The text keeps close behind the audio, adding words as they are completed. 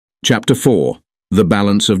Chapter 4. The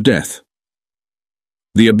Balance of Death.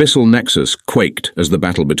 The Abyssal Nexus quaked as the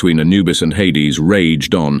battle between Anubis and Hades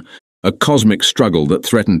raged on, a cosmic struggle that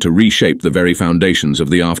threatened to reshape the very foundations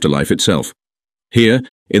of the afterlife itself. Here,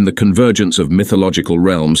 in the convergence of mythological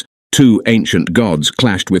realms, two ancient gods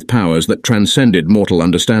clashed with powers that transcended mortal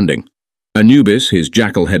understanding. Anubis, his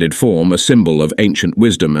jackal-headed form, a symbol of ancient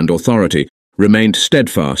wisdom and authority, remained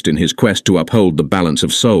steadfast in his quest to uphold the balance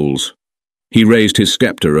of souls. He raised his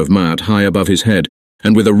scepter of Maat high above his head,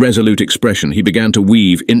 and with a resolute expression he began to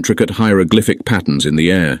weave intricate hieroglyphic patterns in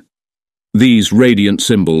the air. These radiant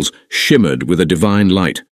symbols shimmered with a divine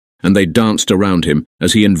light, and they danced around him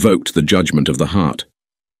as he invoked the judgment of the heart.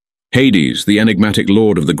 Hades, the enigmatic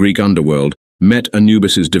lord of the Greek underworld, met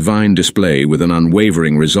Anubis's divine display with an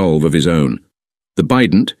unwavering resolve of his own. The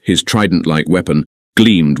bident, his trident-like weapon,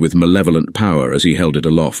 gleamed with malevolent power as he held it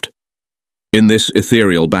aloft. In this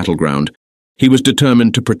ethereal battleground, he was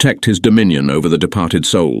determined to protect his dominion over the departed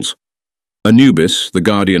souls. Anubis, the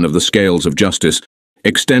guardian of the scales of justice,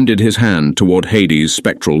 extended his hand toward Hades'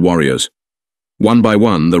 spectral warriors. One by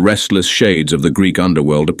one, the restless shades of the Greek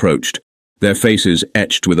underworld approached, their faces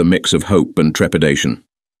etched with a mix of hope and trepidation.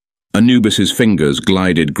 Anubis's fingers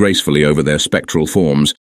glided gracefully over their spectral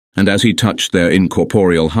forms, and as he touched their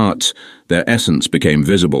incorporeal hearts, their essence became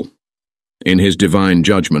visible. In his divine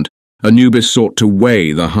judgment, Anubis sought to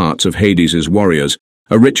weigh the hearts of Hades' warriors,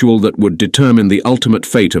 a ritual that would determine the ultimate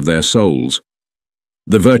fate of their souls.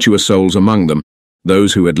 The virtuous souls among them,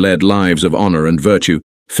 those who had led lives of honor and virtue,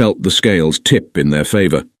 felt the scales tip in their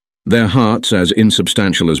favor. Their hearts, as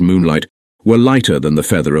insubstantial as moonlight, were lighter than the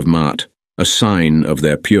feather of Maat, a sign of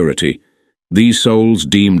their purity. These souls,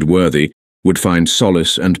 deemed worthy, would find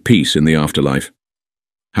solace and peace in the afterlife.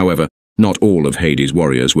 However, not all of Hades'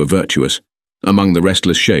 warriors were virtuous. Among the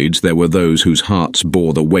restless shades there were those whose hearts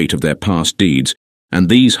bore the weight of their past deeds, and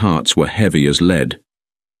these hearts were heavy as lead.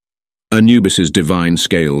 Anubis's divine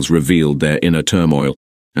scales revealed their inner turmoil,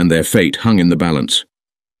 and their fate hung in the balance.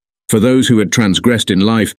 For those who had transgressed in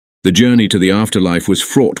life, the journey to the afterlife was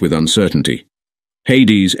fraught with uncertainty.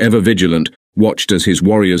 Hades, ever vigilant, watched as his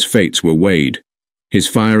warriors' fates were weighed. His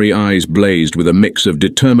fiery eyes blazed with a mix of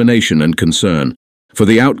determination and concern, for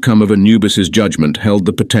the outcome of Anubis's judgment held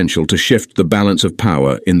the potential to shift the balance of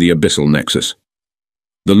power in the Abyssal Nexus.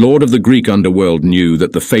 The lord of the Greek underworld knew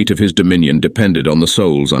that the fate of his dominion depended on the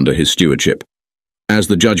souls under his stewardship. As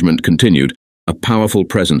the judgment continued, a powerful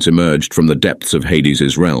presence emerged from the depths of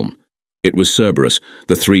Hades' realm. It was Cerberus,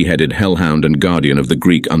 the three-headed hellhound and guardian of the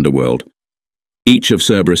Greek underworld. Each of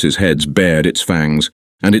Cerberus's heads bared its fangs,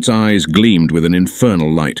 and its eyes gleamed with an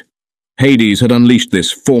infernal light. Hades had unleashed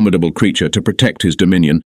this formidable creature to protect his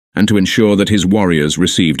dominion and to ensure that his warriors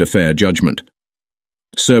received a fair judgment.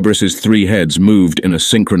 Cerberus's three heads moved in a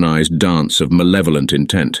synchronized dance of malevolent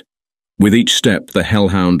intent. With each step, the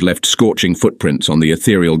hellhound left scorching footprints on the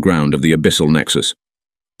ethereal ground of the Abyssal Nexus.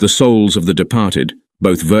 The souls of the departed,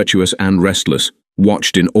 both virtuous and restless,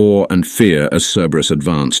 watched in awe and fear as Cerberus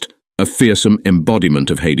advanced, a fearsome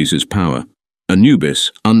embodiment of Hades' power.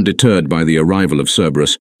 Anubis, undeterred by the arrival of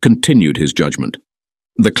Cerberus, continued his judgment.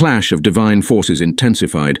 The clash of divine forces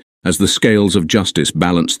intensified as the scales of justice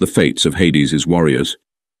balanced the fates of Hades' warriors.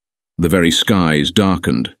 The very skies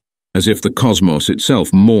darkened, as if the cosmos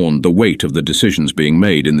itself mourned the weight of the decisions being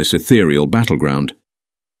made in this ethereal battleground.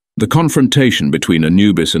 The confrontation between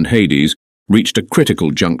Anubis and Hades reached a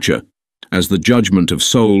critical juncture, as the judgment of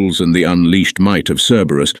souls and the unleashed might of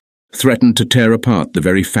Cerberus threatened to tear apart the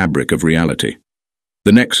very fabric of reality.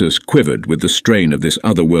 The Nexus quivered with the strain of this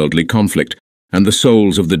otherworldly conflict, and the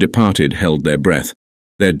souls of the departed held their breath,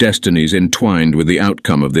 their destinies entwined with the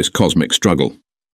outcome of this cosmic struggle.